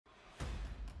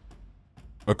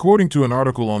According to an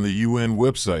article on the UN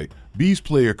website, bees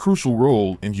play a crucial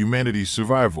role in humanity's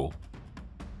survival.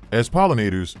 As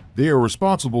pollinators, they are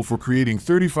responsible for creating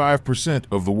 35%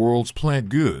 of the world's plant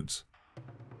goods.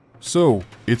 So,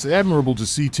 it's admirable to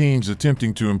see teams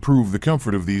attempting to improve the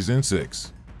comfort of these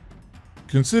insects.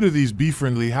 Consider these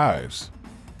bee-friendly hives.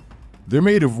 They're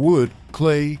made of wood,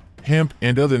 clay, hemp,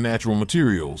 and other natural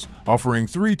materials, offering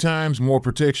 3 times more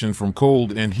protection from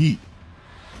cold and heat.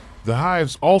 The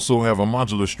hives also have a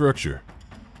modular structure.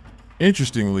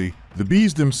 Interestingly, the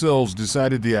bees themselves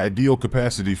decided the ideal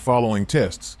capacity following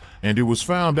tests, and it was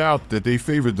found out that they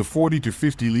favored the 40 to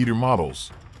 50 liter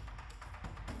models.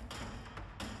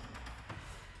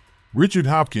 Richard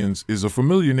Hopkins is a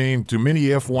familiar name to many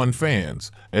F1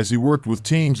 fans, as he worked with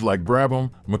teams like Brabham,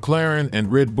 McLaren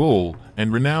and Red Bull,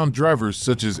 and renowned drivers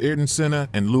such as Ayrton, Senna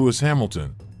and Lewis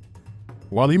Hamilton.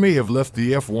 While he may have left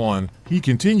the F1, he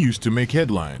continues to make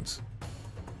headlines.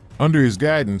 Under his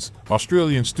guidance,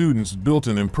 Australian students built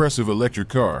an impressive electric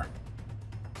car.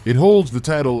 It holds the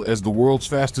title as the world's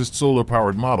fastest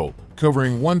solar-powered model,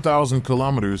 covering 1,000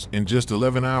 kilometers in just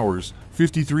 11 hours,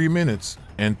 53 minutes,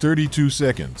 and 32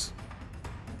 seconds.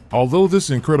 Although this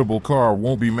incredible car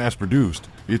won't be mass-produced,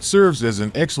 it serves as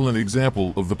an excellent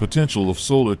example of the potential of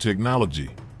solar technology.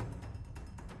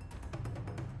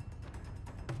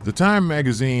 The Time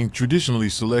magazine traditionally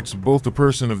selects both the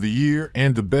Person of the Year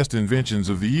and the Best Inventions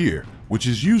of the Year, which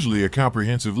is usually a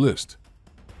comprehensive list.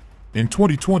 In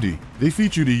 2020, they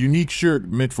featured a unique shirt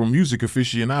meant for music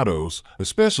aficionados,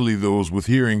 especially those with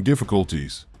hearing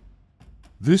difficulties.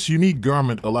 This unique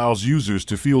garment allows users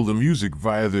to feel the music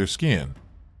via their skin.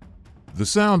 The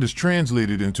sound is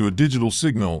translated into a digital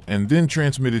signal and then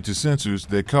transmitted to sensors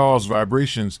that cause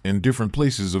vibrations in different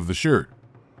places of the shirt.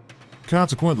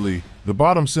 Consequently, the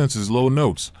bottom senses low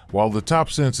notes, while the top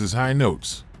senses high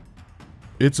notes.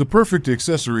 It's a perfect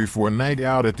accessory for a night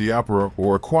out at the opera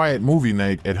or a quiet movie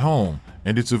night at home,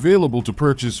 and it's available to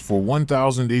purchase for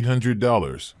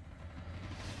 $1,800.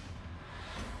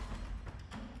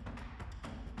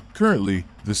 Currently,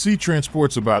 the sea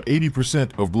transports about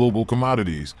 80% of global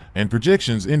commodities, and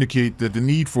projections indicate that the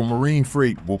need for marine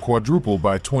freight will quadruple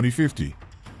by 2050.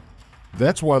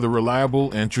 That's why the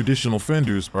reliable and traditional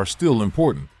fenders are still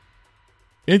important.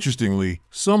 Interestingly,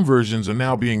 some versions are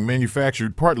now being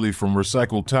manufactured partly from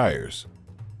recycled tires.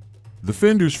 The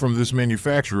fenders from this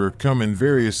manufacturer come in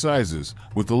various sizes,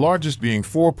 with the largest being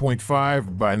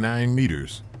 4.5 by 9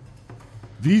 meters.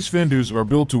 These fenders are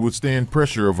built to withstand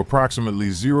pressure of approximately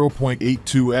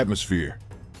 0.82 atmosphere.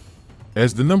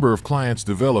 As the number of clients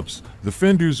develops, the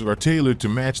fenders are tailored to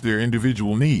match their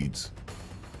individual needs.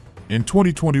 In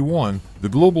 2021, the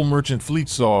global merchant fleet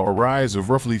saw a rise of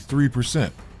roughly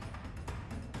 3%.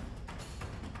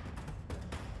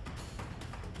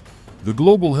 The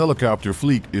global helicopter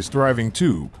fleet is thriving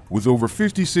too, with over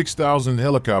 56,000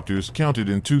 helicopters counted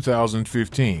in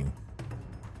 2015.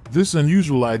 This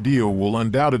unusual ideal will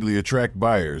undoubtedly attract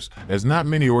buyers, as not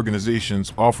many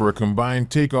organizations offer a combined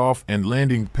takeoff and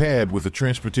landing pad with a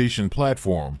transportation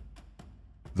platform.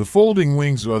 The folding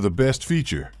wings are the best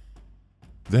feature.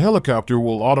 The helicopter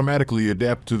will automatically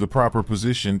adapt to the proper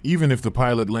position even if the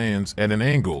pilot lands at an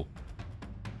angle.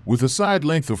 With a side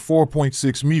length of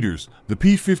 4.6 meters, the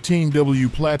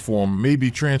P-15W platform may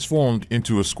be transformed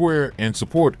into a square and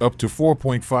support up to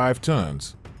 4.5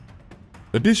 tons.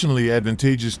 Additionally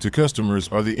advantageous to customers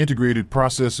are the integrated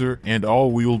processor and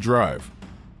all-wheel drive.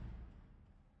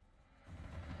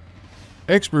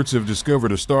 Experts have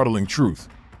discovered a startling truth.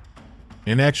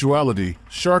 In actuality,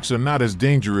 sharks are not as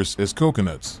dangerous as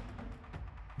coconuts.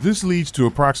 This leads to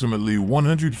approximately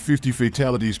 150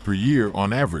 fatalities per year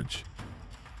on average.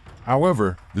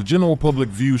 However, the general public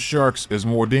views sharks as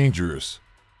more dangerous.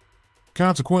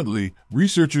 Consequently,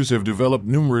 researchers have developed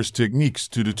numerous techniques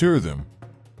to deter them.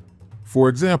 For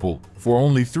example, for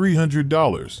only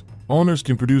 $300, owners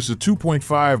can produce a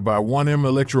 2.5 by 1m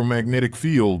electromagnetic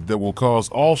field that will cause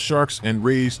all sharks and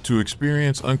rays to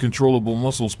experience uncontrollable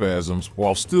muscle spasms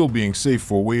while still being safe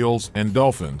for whales and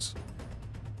dolphins.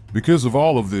 Because of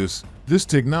all of this, this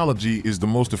technology is the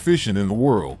most efficient in the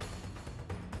world.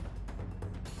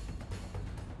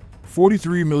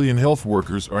 43 million health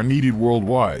workers are needed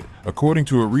worldwide, according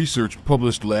to a research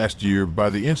published last year by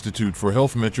the Institute for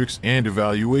Health Metrics and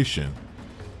Evaluation.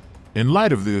 In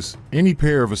light of this, any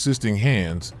pair of assisting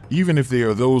hands, even if they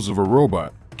are those of a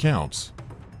robot, counts.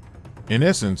 In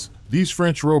essence, these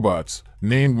French robots,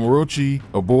 named Morochi,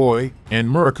 a boy, and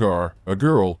Murakar, a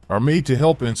girl, are made to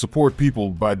help and support people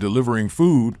by delivering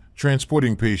food,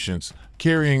 transporting patients,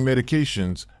 carrying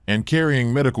medications, and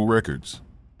carrying medical records.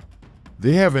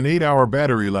 They have an 8-hour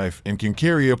battery life and can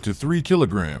carry up to 3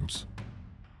 kilograms.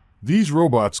 These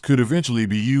robots could eventually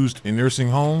be used in nursing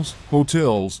homes,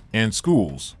 hotels, and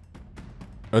schools.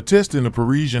 A test in a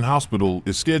Parisian hospital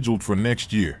is scheduled for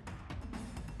next year.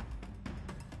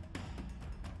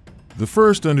 The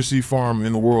first undersea farm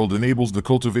in the world enables the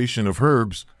cultivation of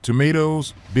herbs,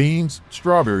 tomatoes, beans,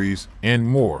 strawberries, and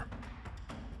more.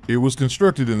 It was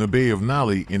constructed in the Bay of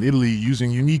Nali in Italy using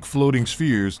unique floating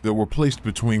spheres that were placed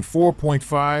between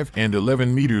 4.5 and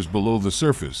 11 meters below the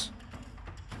surface.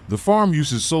 The farm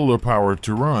uses solar power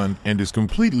to run and is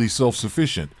completely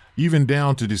self-sufficient, even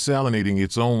down to desalinating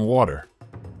its own water.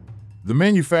 The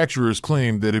manufacturers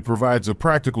claim that it provides a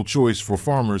practical choice for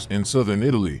farmers in southern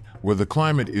Italy, where the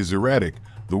climate is erratic,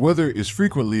 the weather is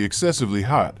frequently excessively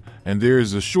hot, and there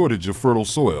is a shortage of fertile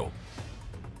soil.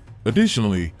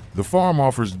 Additionally, the farm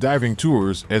offers diving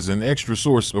tours as an extra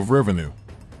source of revenue.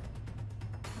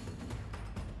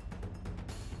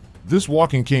 This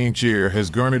walking cane chair has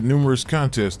garnered numerous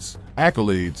contests,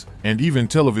 accolades, and even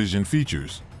television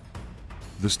features.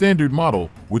 The standard model,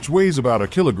 which weighs about a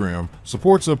kilogram,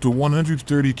 supports up to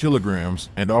 130 kilograms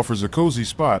and offers a cozy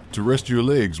spot to rest your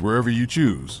legs wherever you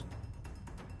choose.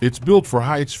 It's built for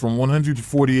heights from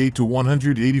 148 to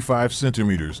 185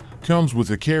 centimeters, comes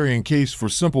with a carrying case for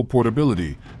simple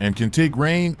portability, and can take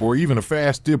rain or even a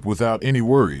fast dip without any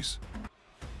worries.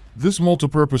 This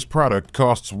multipurpose product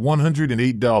costs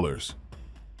 $108.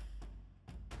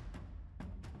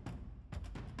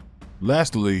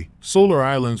 Lastly, solar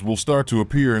islands will start to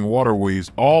appear in waterways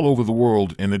all over the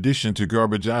world in addition to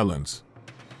garbage islands.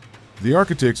 The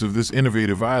architects of this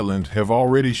innovative island have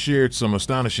already shared some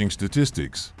astonishing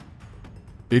statistics.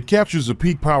 It captures a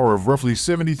peak power of roughly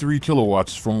 73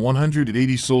 kilowatts from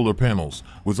 180 solar panels,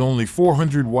 with only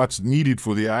 400 watts needed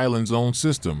for the island's own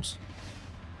systems.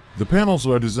 The panels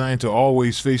are designed to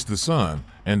always face the sun,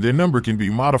 and their number can be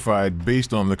modified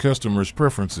based on the customer's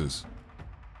preferences.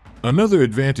 Another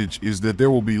advantage is that there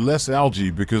will be less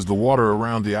algae because the water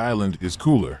around the island is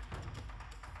cooler.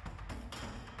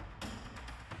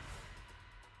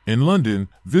 In London,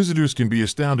 visitors can be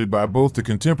astounded by both the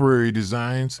contemporary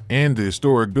designs and the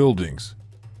historic buildings.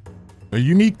 A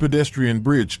unique pedestrian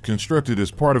bridge constructed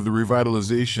as part of the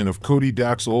revitalization of Cody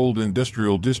Dock's old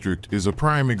industrial district is a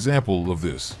prime example of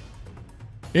this.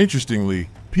 Interestingly,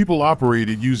 people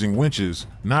operated using winches,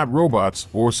 not robots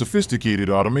or sophisticated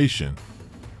automation.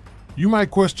 You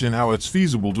might question how it's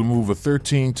feasible to move a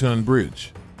 13-ton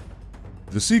bridge.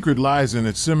 The secret lies in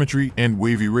its symmetry and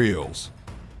wavy rails.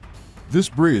 This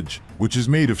bridge, which is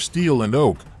made of steel and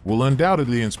oak, will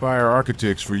undoubtedly inspire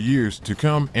architects for years to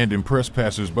come and impress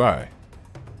passers-by.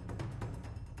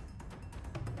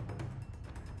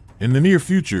 In the near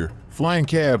future, flying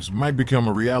cabs might become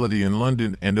a reality in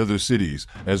London and other cities,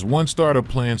 as one startup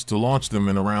plans to launch them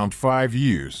in around 5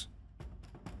 years.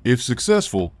 If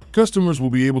successful, customers will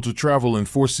be able to travel in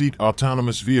 4-seat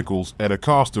autonomous vehicles at a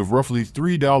cost of roughly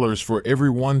 $3 for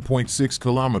every 1.6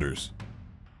 kilometers.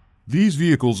 These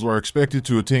vehicles are expected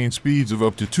to attain speeds of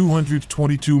up to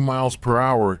 222 miles per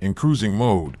hour in cruising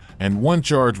mode, and one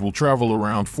charge will travel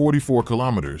around 44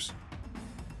 kilometers.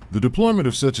 The deployment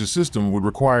of such a system would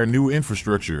require new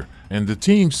infrastructure, and the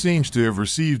team seems to have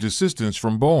received assistance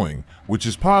from Boeing, which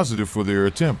is positive for their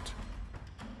attempt.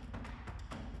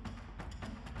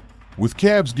 With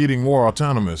cabs getting more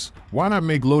autonomous, why not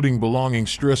make loading belongings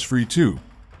stress-free too?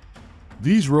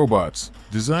 These robots,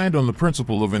 designed on the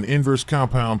principle of an inverse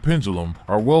compound pendulum,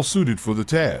 are well suited for the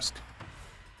task.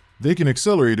 They can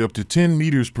accelerate up to 10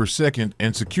 meters per second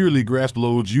and securely grasp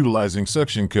loads utilizing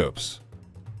suction cups.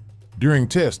 During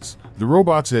tests, the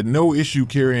robots had no issue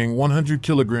carrying 100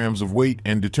 kilograms of weight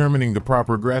and determining the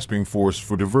proper grasping force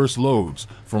for diverse loads,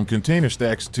 from container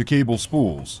stacks to cable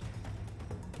spools.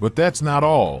 But that's not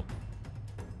all.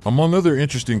 Among other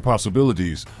interesting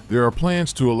possibilities, there are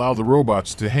plans to allow the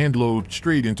robots to hand load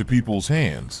straight into people's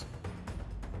hands.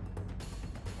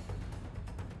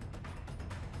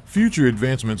 Future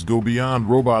advancements go beyond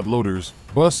robot loaders,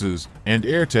 buses, and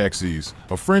air taxis.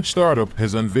 A French startup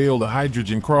has unveiled a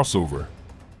hydrogen crossover.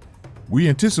 We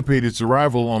anticipate its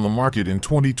arrival on the market in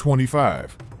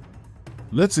 2025.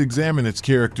 Let's examine its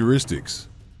characteristics.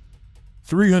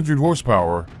 300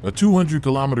 horsepower, a 200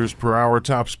 kilometers per hour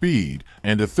top speed,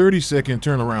 and a 30-second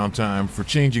turnaround time for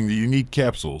changing the unique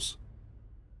capsules.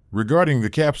 Regarding the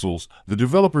capsules, the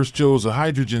developers chose a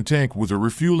hydrogen tank with a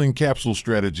refueling capsule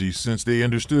strategy since they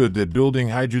understood that building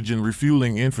hydrogen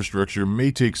refueling infrastructure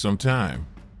may take some time.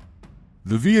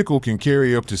 The vehicle can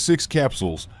carry up to 6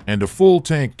 capsules, and a full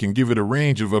tank can give it a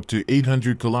range of up to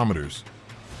 800 kilometers.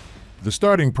 The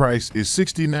starting price is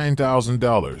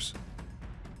 $69,000.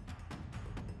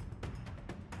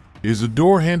 Is a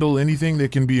door handle anything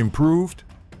that can be improved?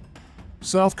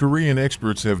 South Korean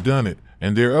experts have done it,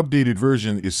 and their updated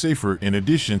version is safer in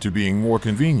addition to being more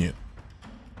convenient.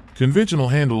 Conventional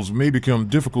handles may become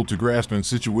difficult to grasp in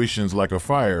situations like a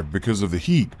fire because of the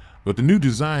heat, but the new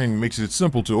design makes it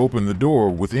simple to open the door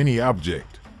with any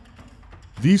object.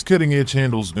 These cutting-edge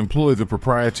handles employ the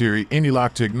proprietary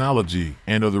AnyLock technology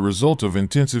and are the result of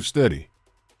intensive study.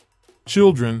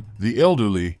 Children, the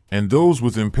elderly, and those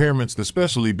with impairments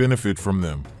especially benefit from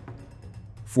them.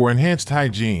 For enhanced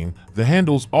hygiene, the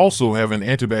handles also have an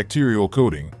antibacterial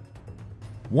coating.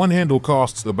 One handle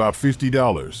costs about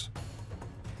 $50.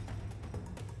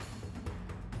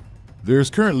 There is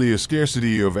currently a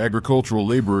scarcity of agricultural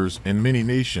laborers in many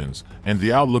nations, and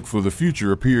the outlook for the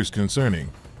future appears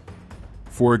concerning.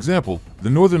 For example, the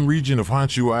northern region of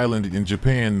Honshu Island in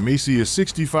Japan may see a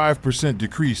 65%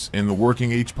 decrease in the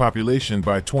working-age population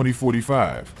by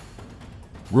 2045.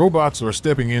 Robots are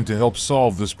stepping in to help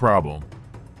solve this problem.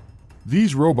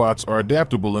 These robots are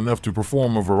adaptable enough to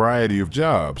perform a variety of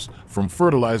jobs, from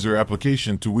fertilizer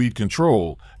application to weed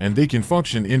control, and they can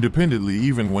function independently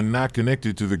even when not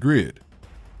connected to the grid.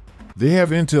 They have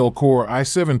Intel Core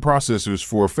i7 processors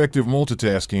for effective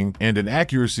multitasking and an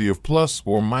accuracy of plus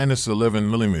or minus 11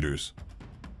 millimeters.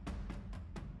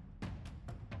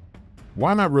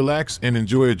 Why not relax and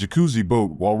enjoy a jacuzzi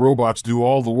boat while robots do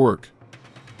all the work?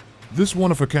 This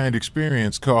one-of-a-kind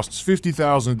experience costs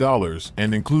 $50,000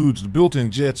 and includes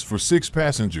built-in jets for 6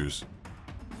 passengers.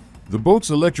 The boat's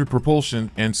electric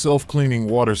propulsion and self-cleaning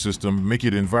water system make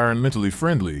it environmentally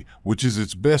friendly, which is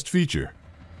its best feature.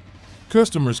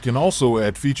 Customers can also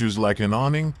add features like an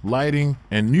awning, lighting,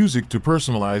 and music to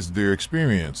personalize their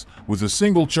experience, with a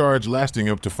single charge lasting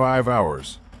up to 5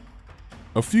 hours.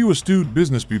 A few astute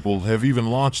business people have even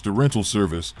launched a rental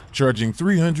service, charging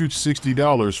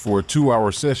 $360 for a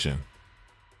 2-hour session.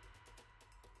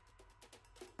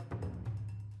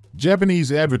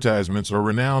 Japanese advertisements are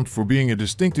renowned for being a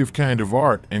distinctive kind of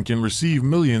art and can receive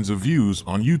millions of views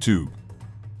on YouTube.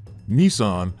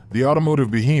 Nissan, the automotive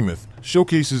behemoth,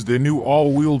 showcases their new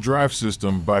all-wheel drive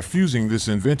system by fusing this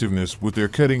inventiveness with their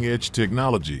cutting-edge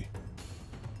technology.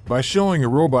 By showing a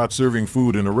robot serving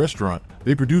food in a restaurant,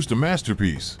 they produced a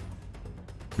masterpiece.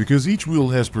 Because each wheel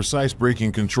has precise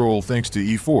braking control thanks to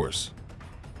E-Force.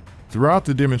 Throughout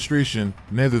the demonstration,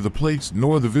 neither the plates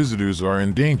nor the visitors are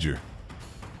in danger.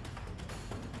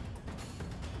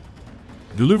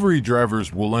 Delivery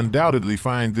drivers will undoubtedly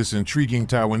find this intriguing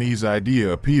Taiwanese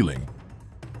idea appealing,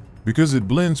 because it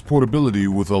blends portability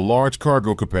with a large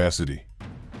cargo capacity.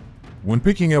 When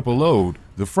picking up a load,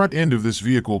 the front end of this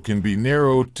vehicle can be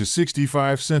narrowed to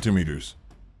 65 centimeters.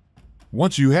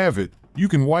 Once you have it, you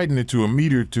can widen it to 1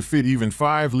 meter to fit even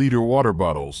 5-liter water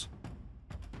bottles.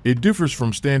 It differs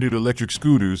from standard electric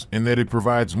scooters in that it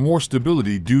provides more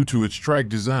stability due to its trike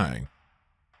design.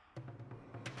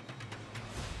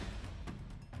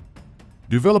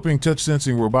 Developing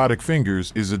touch-sensing robotic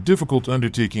fingers is a difficult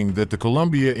undertaking that the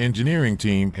Columbia engineering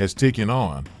team has taken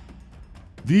on.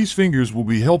 These fingers will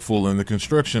be helpful in the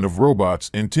construction of robots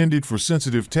intended for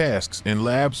sensitive tasks in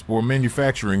labs or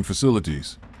manufacturing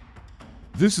facilities.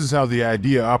 This is how the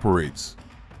idea operates.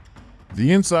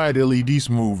 The inside LEDs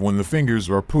move when the fingers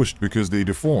are pushed because they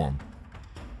deform.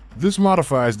 This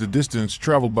modifies the distance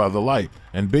traveled by the light,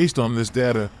 and based on this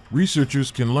data,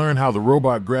 researchers can learn how the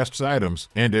robot grasps items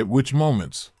and at which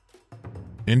moments.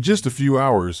 In just a few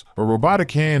hours, a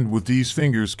robotic hand with these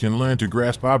fingers can learn to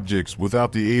grasp objects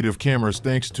without the aid of cameras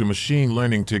thanks to machine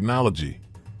learning technology.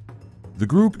 The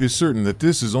group is certain that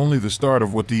this is only the start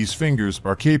of what these fingers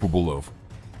are capable of.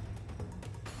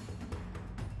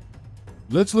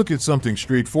 Let's look at something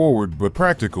straightforward but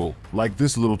practical, like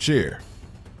this little chair.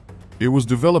 It was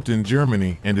developed in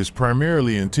Germany and is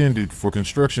primarily intended for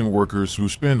construction workers who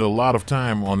spend a lot of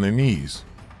time on their knees.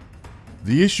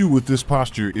 The issue with this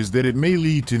posture is that it may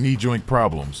lead to knee joint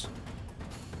problems.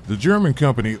 The German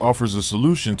company offers a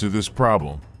solution to this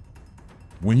problem.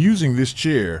 When using this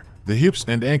chair, the hips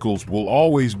and ankles will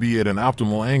always be at an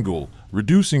optimal angle,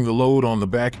 reducing the load on the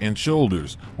back and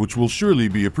shoulders, which will surely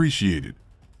be appreciated.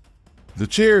 The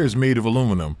chair is made of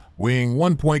aluminum, weighing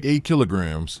 1.8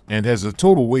 kilograms and has a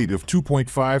total weight of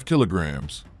 2.5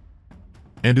 kilograms,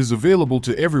 and is available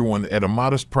to everyone at a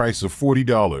modest price of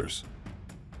 $40.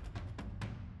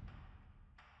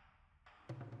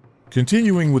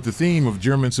 Continuing with the theme of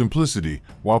German simplicity,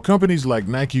 while companies like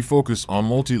Nike focus on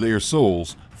multi-layer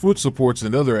soles, foot supports,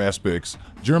 and other aspects,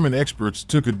 German experts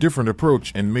took a different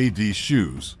approach and made these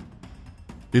shoes.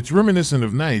 It's reminiscent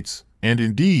of Knight's, and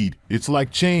indeed, it's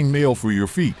like chain mail for your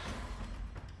feet.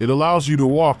 It allows you to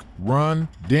walk, run,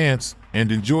 dance, and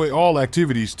enjoy all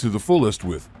activities to the fullest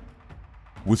with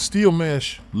With steel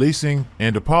mesh, lacing,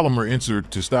 and a polymer insert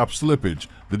to stop slippage,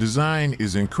 the design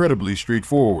is incredibly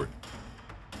straightforward.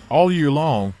 All year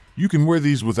long, you can wear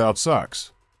these without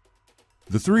socks.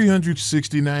 The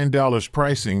 $369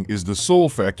 pricing is the sole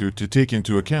factor to take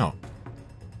into account.